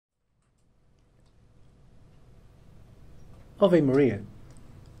Ave Maria.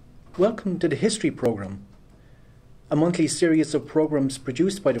 Welcome to the History Programme, a monthly series of programmes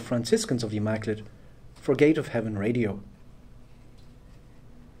produced by the Franciscans of the Immaculate for Gate of Heaven Radio.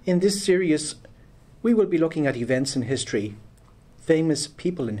 In this series, we will be looking at events in history, famous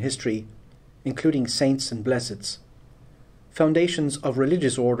people in history, including saints and blesseds, foundations of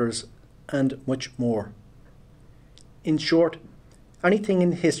religious orders, and much more. In short, anything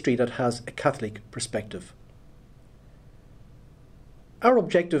in history that has a Catholic perspective. Our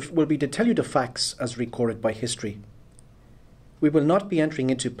objective will be to tell you the facts as recorded by history. We will not be entering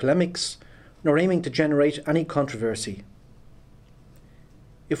into polemics nor aiming to generate any controversy.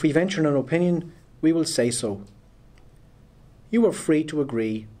 If we venture an opinion, we will say so. You are free to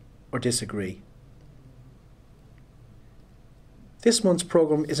agree or disagree. This month's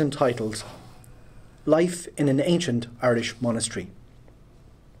programme is entitled Life in an Ancient Irish Monastery.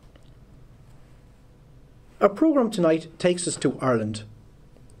 Our programme tonight takes us to Ireland,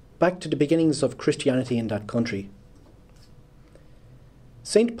 back to the beginnings of Christianity in that country.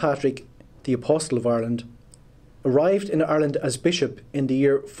 St. Patrick, the Apostle of Ireland, arrived in Ireland as bishop in the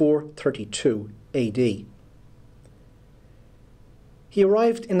year 432 AD. He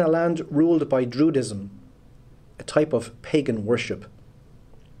arrived in a land ruled by Druidism, a type of pagan worship.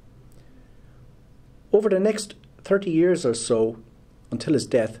 Over the next 30 years or so, until his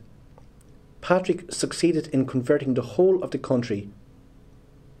death, Patrick succeeded in converting the whole of the country,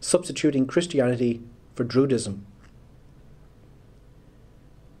 substituting Christianity for Druidism.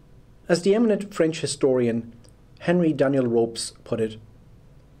 As the eminent French historian Henry Daniel Ropes put it,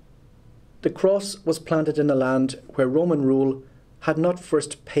 the cross was planted in a land where Roman rule had not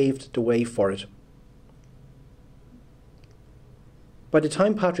first paved the way for it. By the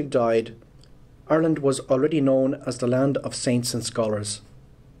time Patrick died, Ireland was already known as the land of saints and scholars.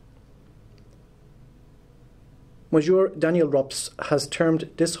 Monsieur Daniel Ropes has termed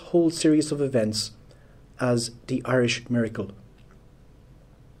this whole series of events as the Irish miracle.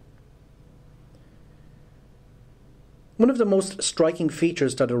 One of the most striking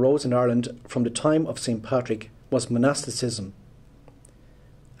features that arose in Ireland from the time of St. Patrick was monasticism,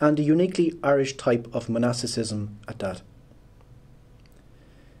 and a uniquely Irish type of monasticism at that.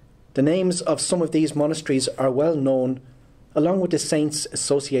 The names of some of these monasteries are well known, along with the saints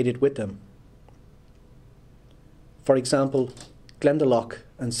associated with them. For example, Glendalough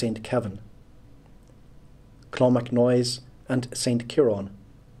and St. Kevin, Clonmacnoise and St. Ciarán,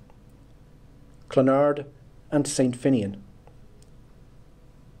 Clonard and St. Finian,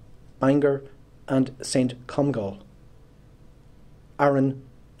 Bangor and St. Comgall, Arran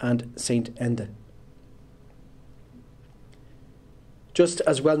and St. Enda. Just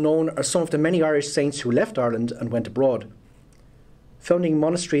as well known are some of the many Irish saints who left Ireland and went abroad, founding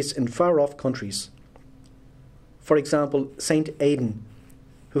monasteries in far-off countries. For example, St. Aidan,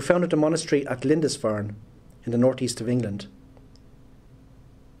 who founded a monastery at Lindisfarne in the northeast of England.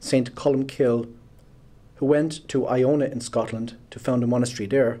 St. Columkill, who went to Iona in Scotland to found a monastery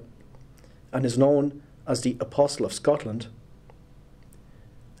there, and is known as the Apostle of Scotland.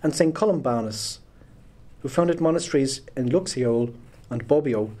 And St. Columbanus, who founded monasteries in Luxeuil and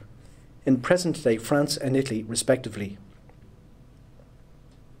Bobbio in present-day France and Italy, respectively.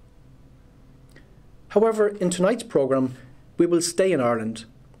 However, in tonight's programme, we will stay in Ireland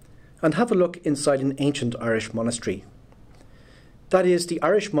and have a look inside an ancient Irish monastery. That is, the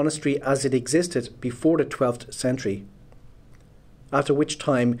Irish monastery as it existed before the 12th century, after which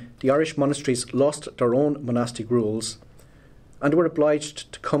time the Irish monasteries lost their own monastic rules and were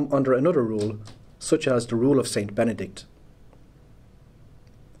obliged to come under another rule, such as the rule of St. Benedict.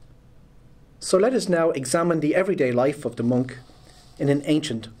 So let us now examine the everyday life of the monk in an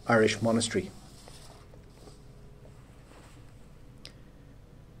ancient Irish monastery.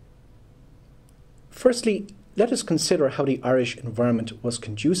 Firstly, let us consider how the Irish environment was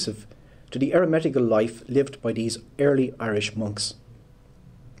conducive to the eremitical life lived by these early Irish monks.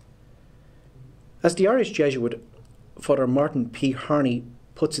 As the Irish Jesuit, Father Martin P. Harney,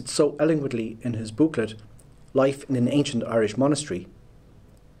 puts it so eloquently in his booklet, Life in an Ancient Irish Monastery,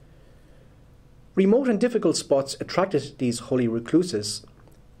 remote and difficult spots attracted these holy recluses,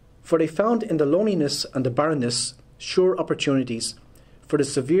 for they found in the loneliness and the barrenness sure opportunities for the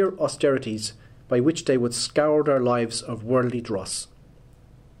severe austerities by which they would scour their lives of worldly dross.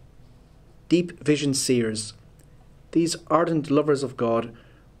 Deep vision seers, these ardent lovers of God,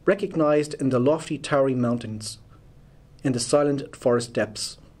 recognised in the lofty towering mountains, in the silent forest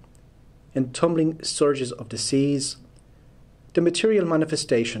depths, in tumbling surges of the seas, the material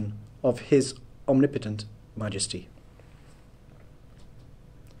manifestation of His omnipotent majesty.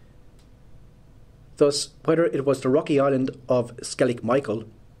 Thus, whether it was the rocky island of Skellig Michael,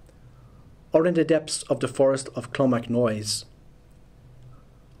 or in the depths of the forest of Clonmacnoise,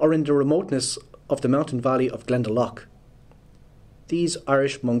 or in the remoteness of the mountain valley of Glendalough, these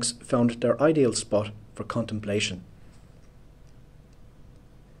Irish monks found their ideal spot for contemplation.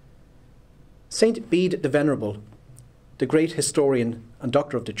 Saint Bede the Venerable, the great historian and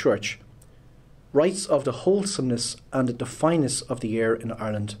doctor of the Church, writes of the wholesomeness and the fineness of the air in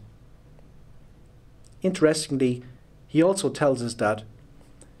Ireland. Interestingly, he also tells us that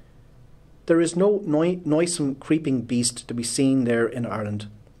there is no noisome creeping beast to be seen there in Ireland,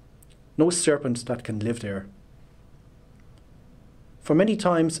 no serpent that can live there. For many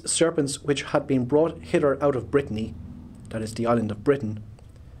times serpents which had been brought hither out of Brittany, that is the island of Britain,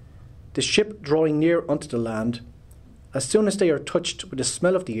 the ship drawing near unto the land, as soon as they are touched with the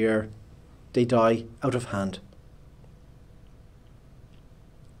smell of the air, they die out of hand.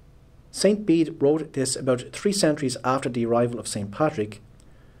 St. Bede wrote this about 3 centuries after the arrival of St. Patrick,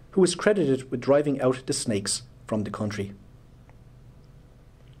 who is credited with driving out the snakes from the country.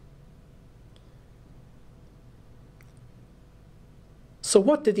 So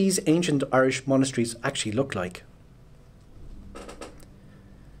what did these ancient Irish monasteries actually look like?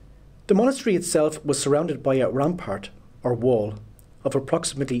 The monastery itself was surrounded by a rampart, or wall, of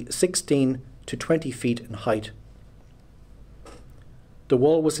approximately 16 to 20 feet in height. The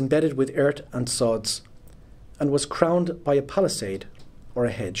wall was embedded with earth and sods, and was crowned by a palisade, or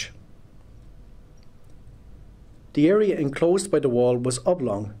a hedge. The area enclosed by the wall was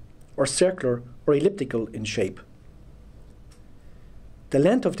oblong, or circular, or elliptical in shape. The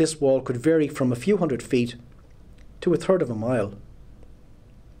length of this wall could vary from a few hundred feet to a third of a mile.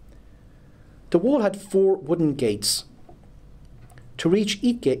 The wall had 4 wooden gates. To reach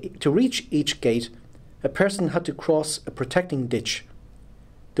each gate, a person had to cross a protecting ditch,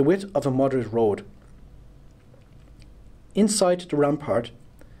 the width of a moderate road. Inside the rampart,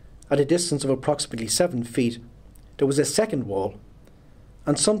 at a distance of approximately 7 feet, there was a second wall,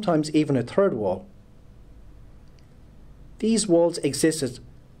 and sometimes even a third wall. These walls existed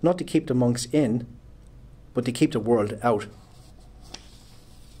not to keep the monks in, but to keep the world out.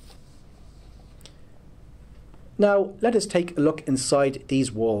 Now, let us take a look inside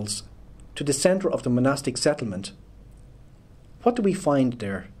these walls, to the centre of the monastic settlement. What do we find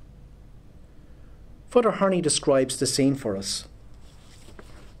there? Father Harney describes the scene for us.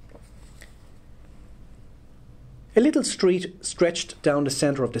 A little street stretched down the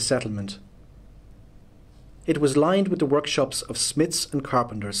centre of the settlement. It was lined with the workshops of smiths and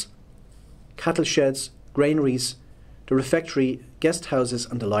carpenters, cattle sheds, granaries, the refectory, guest houses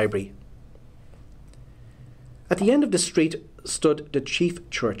and the library. At the end of the street stood the chief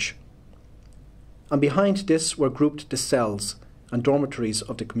church, and behind this were grouped the cells and dormitories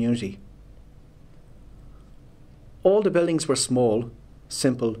of the community. All the buildings were small,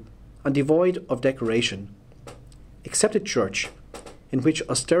 simple, and devoid of decoration, except a church, in which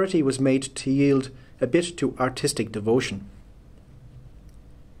austerity was made to yield a bit to artistic devotion.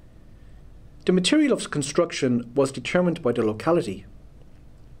 The material of construction was determined by the locality.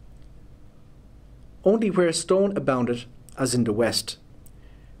 Only where stone abounded, as in the west,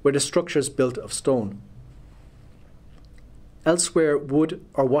 were the structures built of stone. Elsewhere, wood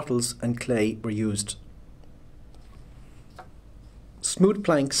or wattles and clay were used. Smooth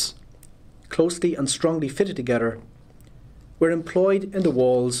planks, closely and strongly fitted together, were employed in the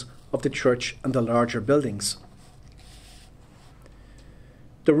walls of the church and the larger buildings.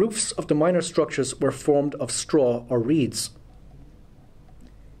 The roofs of the minor structures were formed of straw or reeds.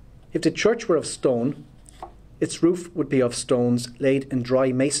 If the church were of stone, its roof would be of stones laid in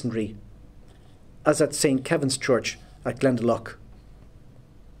dry masonry, as at St. Kevin's Church at Glendalough.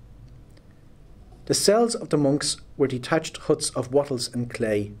 The cells of the monks were detached huts of wattles and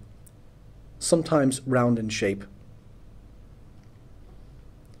clay, sometimes round in shape.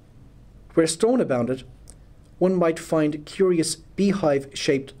 Where stone abounded, one might find curious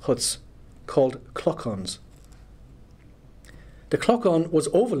beehive-shaped huts called clochons. The clochon was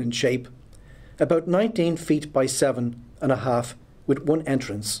oval in shape, about 19 feet by 7.5, with one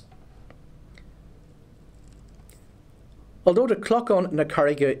entrance. Although the clochon na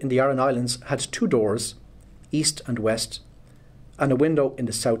Carriga in the Aran Islands had 2 doors, east and west, and a window in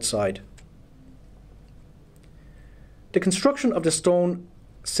the south side. The construction of the stone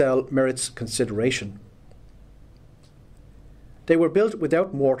cell merits consideration. They were built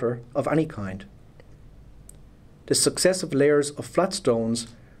without mortar of any kind. The successive layers of flat stones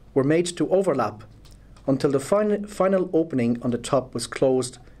were made to overlap until the final opening on the top was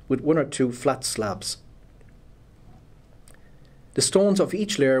closed with 1 or 2 flat slabs. The stones of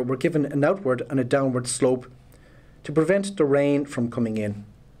each layer were given an outward and a downward slope to prevent the rain from coming in.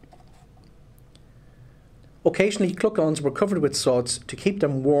 Occasionally, cluck-ons were covered with sods to keep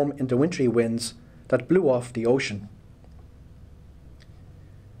them warm in the wintry winds that blew off the ocean.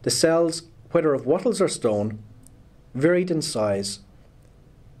 The cells, whether of wattles or stone, varied in size.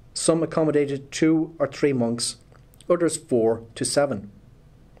 Some accommodated 2 or 3 monks, others 4 to 7.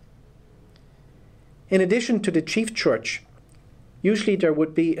 In addition to the chief church, usually there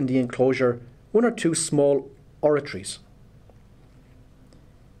would be in the enclosure 1 or 2 small oratories.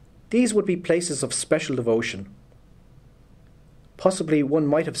 These would be places of special devotion. Possibly one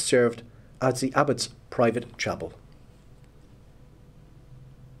might have served as the abbot's private chapel.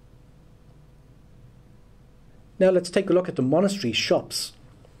 Now let's take a look at the monastery shops.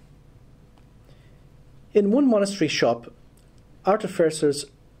 In one monastery shop, artificers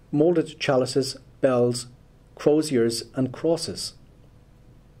moulded chalices, bells, croziers and crosses.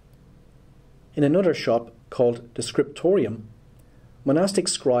 In another shop, called the scriptorium, monastic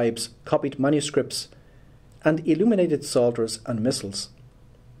scribes copied manuscripts and illuminated psalters and missals.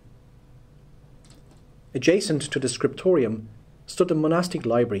 Adjacent to the scriptorium stood the monastic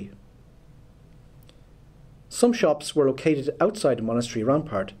library. Some shops were located outside the monastery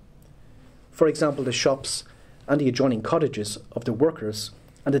rampart, for example the shops and the adjoining cottages of the workers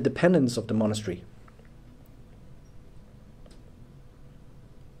and the dependents of the monastery.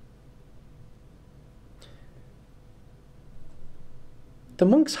 The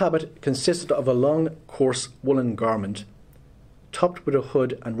monk's habit consisted of a long, coarse woolen garment, topped with a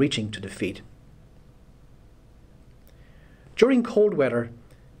hood and reaching to the feet. During cold weather,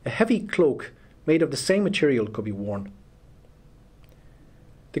 a heavy cloak made of the same material could be worn.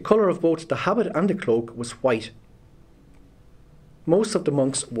 The colour of both the habit and the cloak was white. Most of the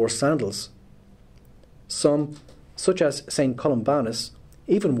monks wore sandals. Some, such as St. Columbanus,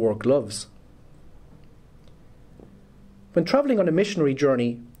 even wore gloves. When travelling on a missionary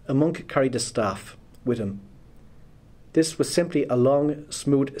journey, a monk carried a staff with him. This was simply a long,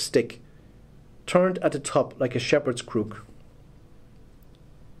 smooth stick, turned at the top like a shepherd's crook.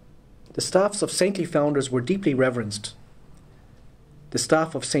 The staffs of saintly founders were deeply reverenced. The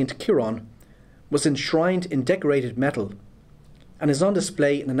staff of St. Ciaran was enshrined in decorated metal and is on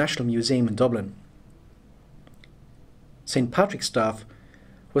display in the National Museum in Dublin. St. Patrick's staff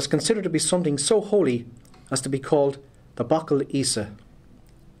was considered to be something so holy as to be called the Bocal Isa,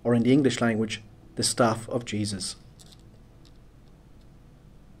 or in the English language, the Staff of Jesus.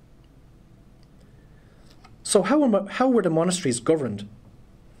 So how were the monasteries governed?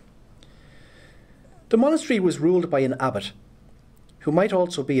 The monastery was ruled by an abbot, who might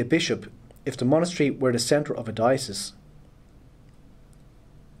also be a bishop if the monastery were the centre of a diocese.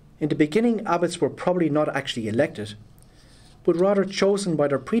 In the beginning, abbots were probably not actually elected, but rather chosen by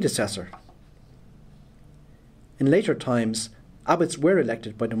their predecessor. In later times, abbots were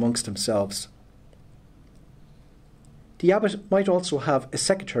elected by the monks themselves. The abbot might also have a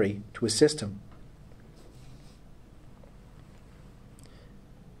secretary to assist him.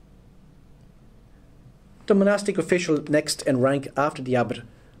 The monastic official next in rank after the abbot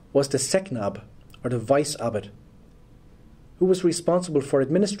was the secnab, or the vice-abbot, who was responsible for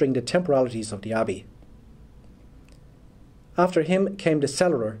administering the temporalities of the abbey. After him came the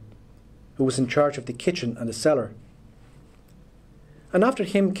cellarer, who was in charge of the kitchen and the cellar. And after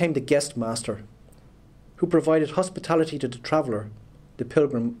him came the guest master, who provided hospitality to the traveller, the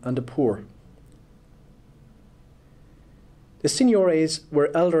pilgrim and the poor. The signores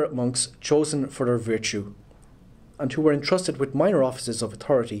were elder monks chosen for their virtue, and who were entrusted with minor offices of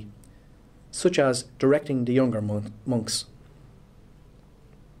authority, such as directing the younger monks.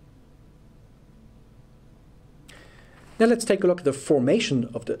 Now let's take a look at the formation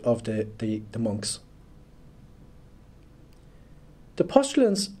of the monks. The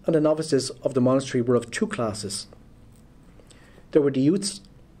postulants and the novices of the monastery were of 2 classes. There were the youths,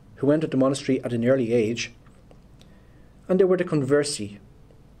 who entered the monastery at an early age, and there were the conversi,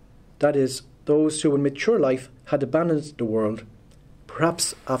 that is, those who in mature life had abandoned the world,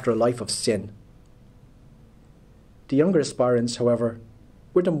 perhaps after a life of sin. The younger aspirants, however,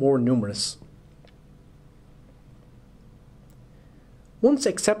 were the more numerous. Once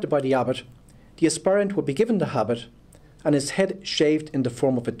accepted by the abbot, the aspirant would be given the habit and his head shaved in the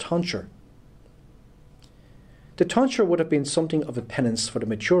form of a tonsure. The tonsure would have been something of a penance for the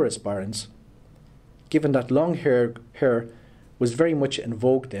mature aspirants, given that long hair was very much in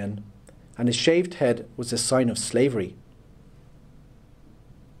vogue then, and a shaved head was a sign of slavery.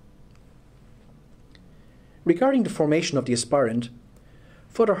 Regarding the formation of the aspirant,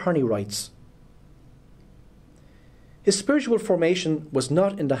 Father Harney writes, His spiritual formation was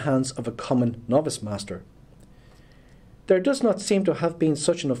not in the hands of a common novice master. There does not seem to have been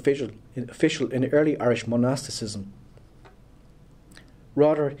such an official in early Irish monasticism.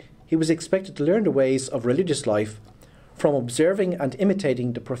 Rather, he was expected to learn the ways of religious life from observing and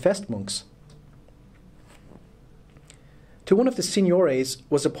imitating the professed monks. To one of the signores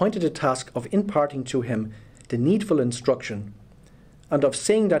was appointed the task of imparting to him the needful instruction and of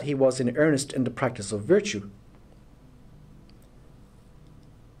saying that he was in earnest in the practice of virtue.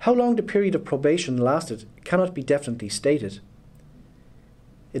 How long the period of probation lasted cannot be definitely stated.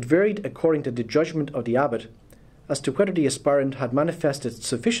 It varied according to the judgment of the abbot as to whether the aspirant had manifested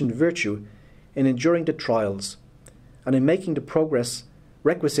sufficient virtue in enduring the trials and in making the progress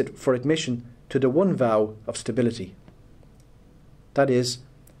requisite for admission to the one vow of stability. That is,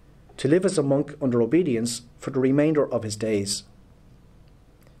 to live as a monk under obedience for the remainder of his days.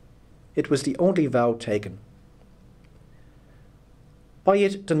 It was the only vow taken. By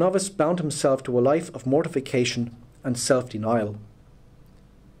it, the novice bound himself to a life of mortification and self-denial,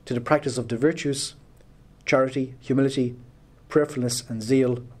 to the practice of the virtues, charity, humility, prayerfulness and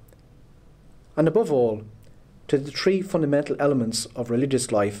zeal, and above all, to the three fundamental elements of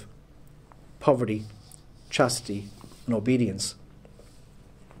religious life: poverty, chastity, and obedience.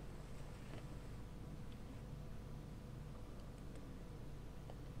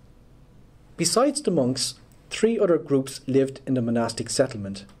 Besides the monks, three other groups lived in the monastic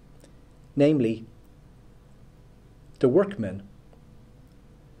settlement, namely the workmen.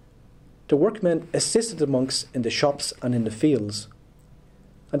 The workmen assisted the monks in the shops and in the fields,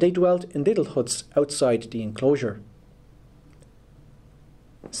 and they dwelt in little huts outside the enclosure.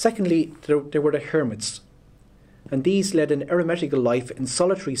 Secondly, there were the hermits, and these led an eremitical life in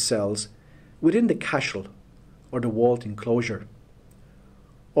solitary cells within the cashel, or the walled enclosure,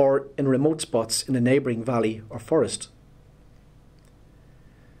 or in remote spots in the neighbouring valley or forest.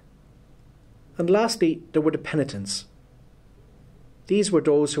 And lastly, there were the penitents. These were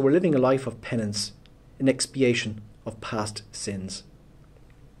those who were living a life of penance in expiation of past sins.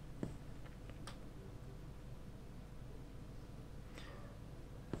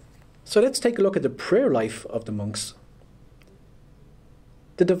 So let's take a look at the prayer life of the monks.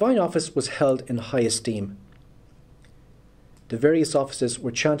 The divine office was held in high esteem. The various offices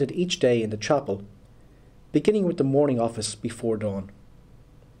were chanted each day in the chapel, beginning with the morning office before dawn.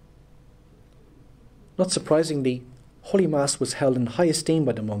 Not surprisingly, Holy Mass was held in high esteem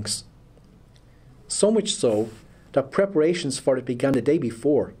by the monks, so much so that preparations for it began the day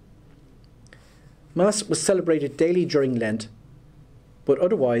before. Mass was celebrated daily during Lent, but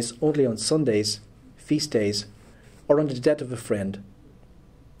otherwise only on Sundays, feast days, or on the death of a friend.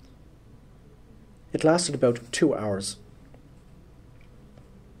 It lasted about 2 hours.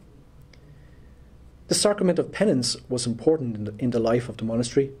 The sacrament of penance was important in the life of the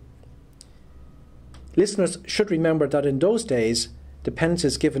monastery. Listeners should remember that in those days, the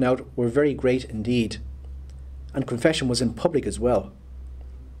penances given out were very great indeed, and confession was in public as well.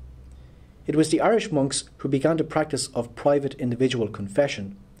 It was the Irish monks who began the practice of private individual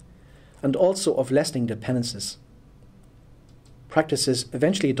confession, and also of lessening the penances, practices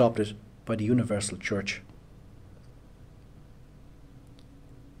eventually adopted by the Universal Church.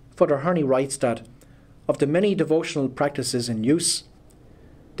 Father Harney writes that of the many devotional practices in use,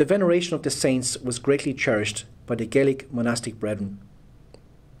 the veneration of the saints was greatly cherished by the Gaelic monastic brethren.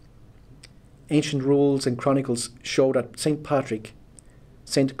 Ancient rules and chronicles show that St. Patrick,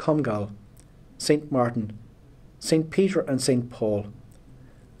 St. Comgall, St. Martin, St. Peter and St. Paul,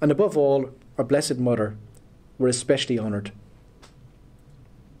 and above all, our Blessed Mother, were especially honoured.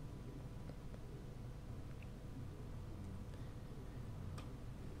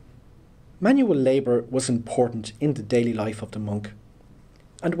 Manual labour was important in the daily life of the monk,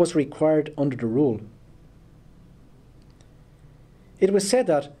 and was required under the rule. It was said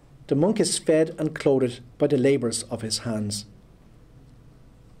that the monk is fed and clothed by the labours of his hands.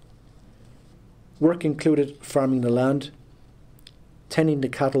 Work included farming the land, tending the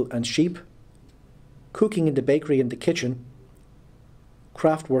cattle and sheep, cooking in the bakery and the kitchen,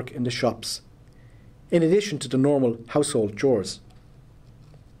 craft work in the shops, in addition to the normal household chores.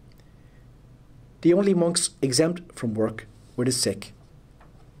 The only monks exempt from work were the sick.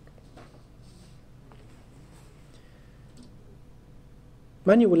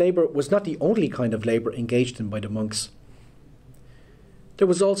 Manual labour was not the only kind of labour engaged in by the monks. There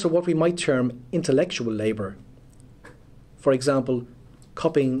was also what we might term intellectual labour. For example,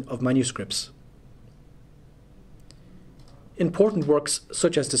 copying of manuscripts. Important works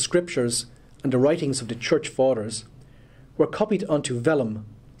such as the scriptures and the writings of the church fathers were copied onto vellum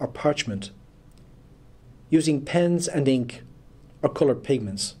or parchment, using pens and ink or coloured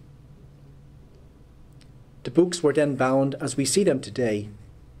pigments. The books were then bound as we see them today.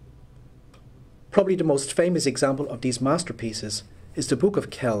 Probably the most famous example of these masterpieces is the Book of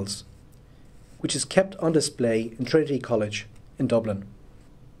Kells, which is kept on display in Trinity College in Dublin.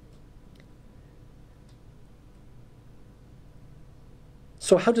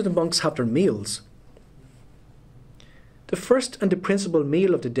 So how did the monks have their meals? The first and the principal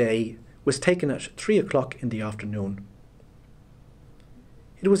meal of the day was taken at 3 o'clock in the afternoon.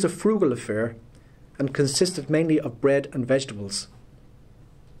 It was a frugal affair and consisted mainly of bread and vegetables.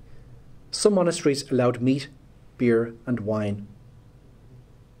 Some monasteries allowed meat, beer and wine.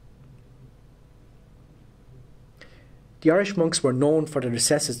 The Irish monks were known for their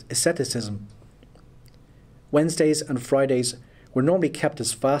asceticism. Wednesdays and Fridays were normally kept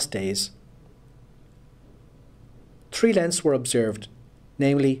as fast days. 3 Lents were observed,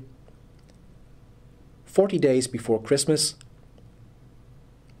 namely 40 days before Christmas,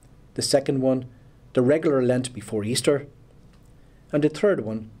 the second one, the regular Lent before Easter, and the third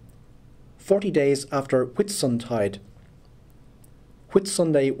one, 40 days after Whitsuntide.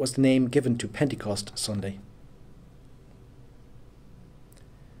 Whitsunday was the name given to Pentecost Sunday.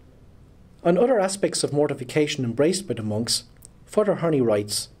 On other aspects of mortification embraced by the monks, Father Harney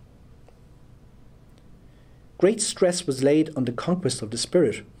writes, "Great stress was laid on the conquest of the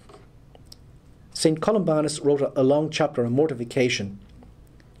spirit. St. Columbanus wrote a long chapter on mortification,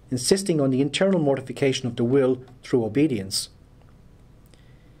 insisting on the internal mortification of the will through obedience.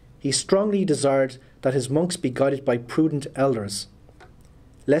 He strongly desired that his monks be guided by prudent elders,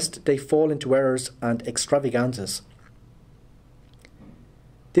 lest they fall into errors and extravagances.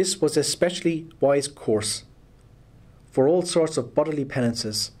 This was a specially wise course, for all sorts of bodily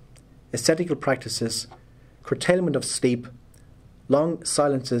penances, ascetical practices, curtailment of sleep, long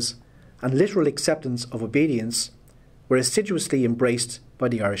silences, and literal acceptance of obedience were assiduously embraced by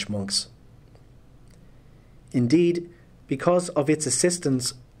the Irish monks. Indeed, because of its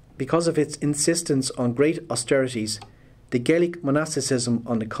insistence on great austerities, the Gaelic monasticism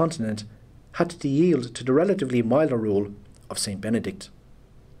on the continent had to yield to the relatively milder rule of St. Benedict."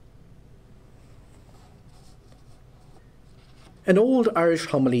 An old Irish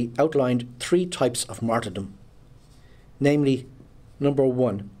homily outlined 3 types of martyrdom, namely, number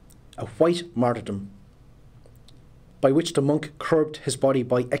 1, a white martyrdom, by which the monk curbed his body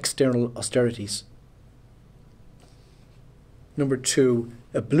by external austerities. Number 2,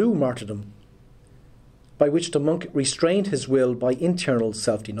 a blue martyrdom, by which the monk restrained his will by internal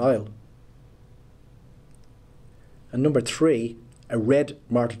self-denial. And number 3, a red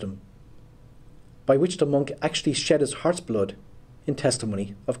martyrdom, by which the monk actually shed his heart's blood in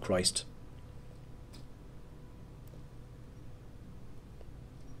testimony of Christ.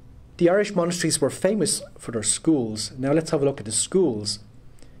 The Irish monasteries were famous for their schools. Now let's have a look at the schools.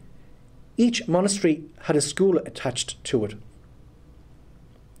 Each monastery had a school attached to it.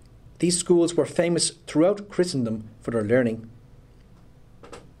 These schools were famous throughout Christendom for their learning.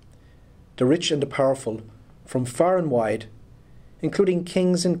 The rich and the powerful, from far and wide, including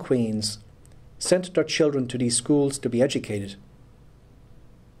kings and queens, sent their children to these schools to be educated.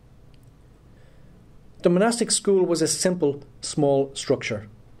 The monastic school was a simple, small structure.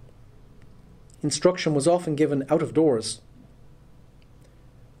 Instruction was often given out of doors.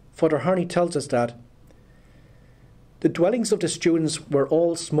 Father Harney tells us that the dwellings of the students were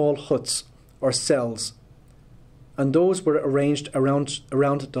all small huts or cells, and those were arranged around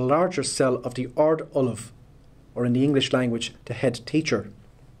the larger cell of the Ard Ullaf, or in the English language, the head teacher.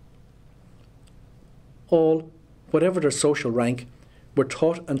 All, whatever their social rank, were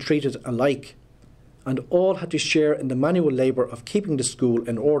taught and treated alike, and all had to share in the manual labour of keeping the school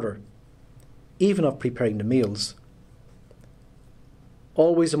in order, even of preparing the meals.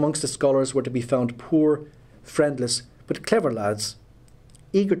 Always amongst the scholars were to be found poor, friendless, but clever lads,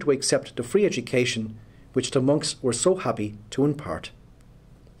 eager to accept the free education which the monks were so happy to impart.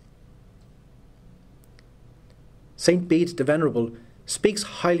 St. Bede the Venerable speaks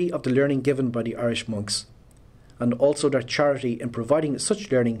highly of the learning given by the Irish monks, and also their charity in providing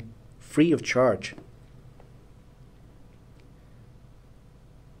such learning free of charge.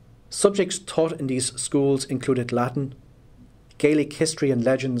 Subjects taught in these schools included Latin, Gaelic history and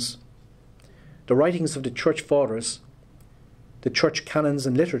legends, the writings of the Church Fathers, the Church canons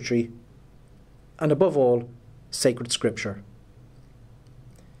and liturgy, and above all, sacred Scripture.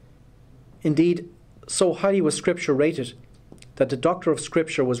 Indeed, so highly was Scripture rated that the Doctor of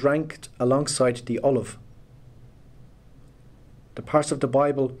Scripture was ranked alongside the Olive. The parts of the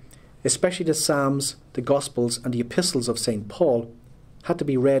Bible, especially the Psalms, the Gospels and the Epistles of St. Paul, had to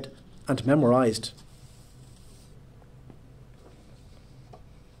be read and memorized.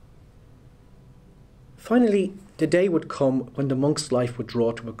 Finally, the day would come when the monk's life would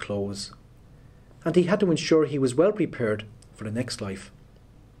draw to a close, and he had to ensure he was well prepared for the next life.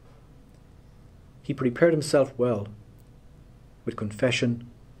 He prepared himself well, with confession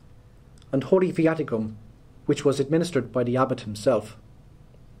and holy viaticum, which was administered by the abbot himself.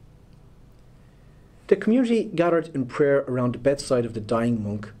 The community gathered in prayer around the bedside of the dying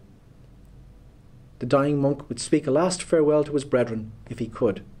monk. The dying monk would speak a last farewell to his brethren, if he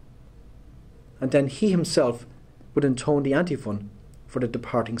could, and then he himself would intone the antiphon for the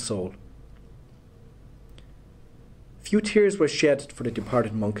departing soul. Few tears were shed for the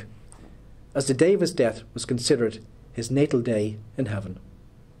departed monk, as the day of his death was considered his natal day in heaven.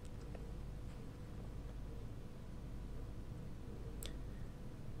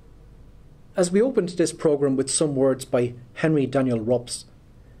 As we opened this programme with some words by Henry Daniel Rups,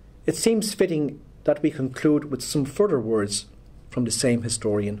 it seems fitting that we conclude with some further words from the same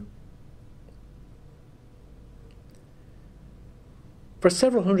historian. For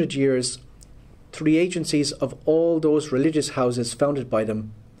several hundred years, through the agencies of all those religious houses founded by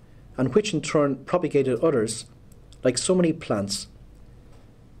them, and which in turn propagated others, like so many plants,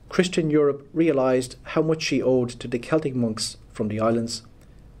 Christian Europe realised how much she owed to the Celtic monks from the islands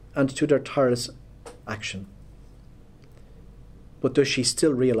and to their tireless action. But does she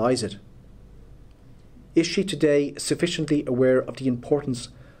still realise it? Is she today sufficiently aware of the importance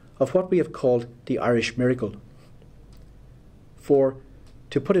of what we have called the Irish miracle? For,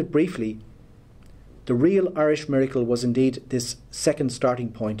 to put it briefly, the real Irish miracle was indeed this second starting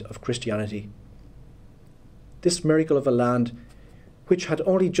point of Christianity. This miracle of a land which had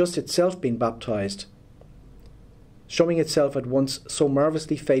only just itself been baptized, showing itself at once so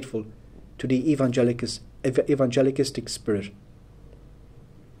marvellously faithful to the evangelistic spirit.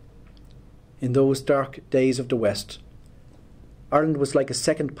 In those dark days of the West, Ireland was like a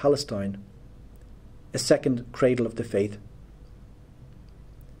second Palestine, a second cradle of the faith.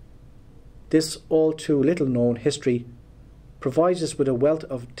 This all too little known history provides us with a wealth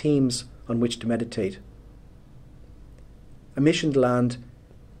of themes on which to meditate. A missioned land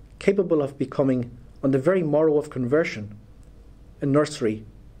capable of becoming, on the very morrow of conversion, a nursery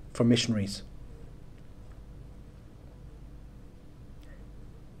for missionaries.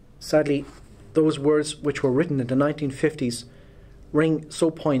 Sadly, those words which were written in the 1950s ring so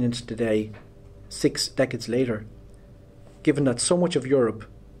poignant today, 6 decades later, given that so much of Europe,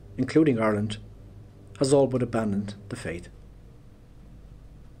 including Ireland, has all but abandoned the faith.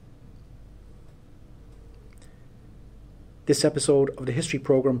 This episode of the History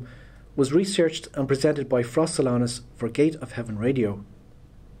Programme was researched and presented by Fra Solanus for Gate of Heaven Radio.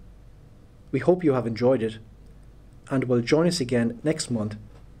 We hope you have enjoyed it and will join us again next month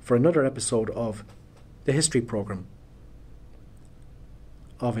for another episode of the History Programme.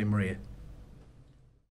 Ave Maria.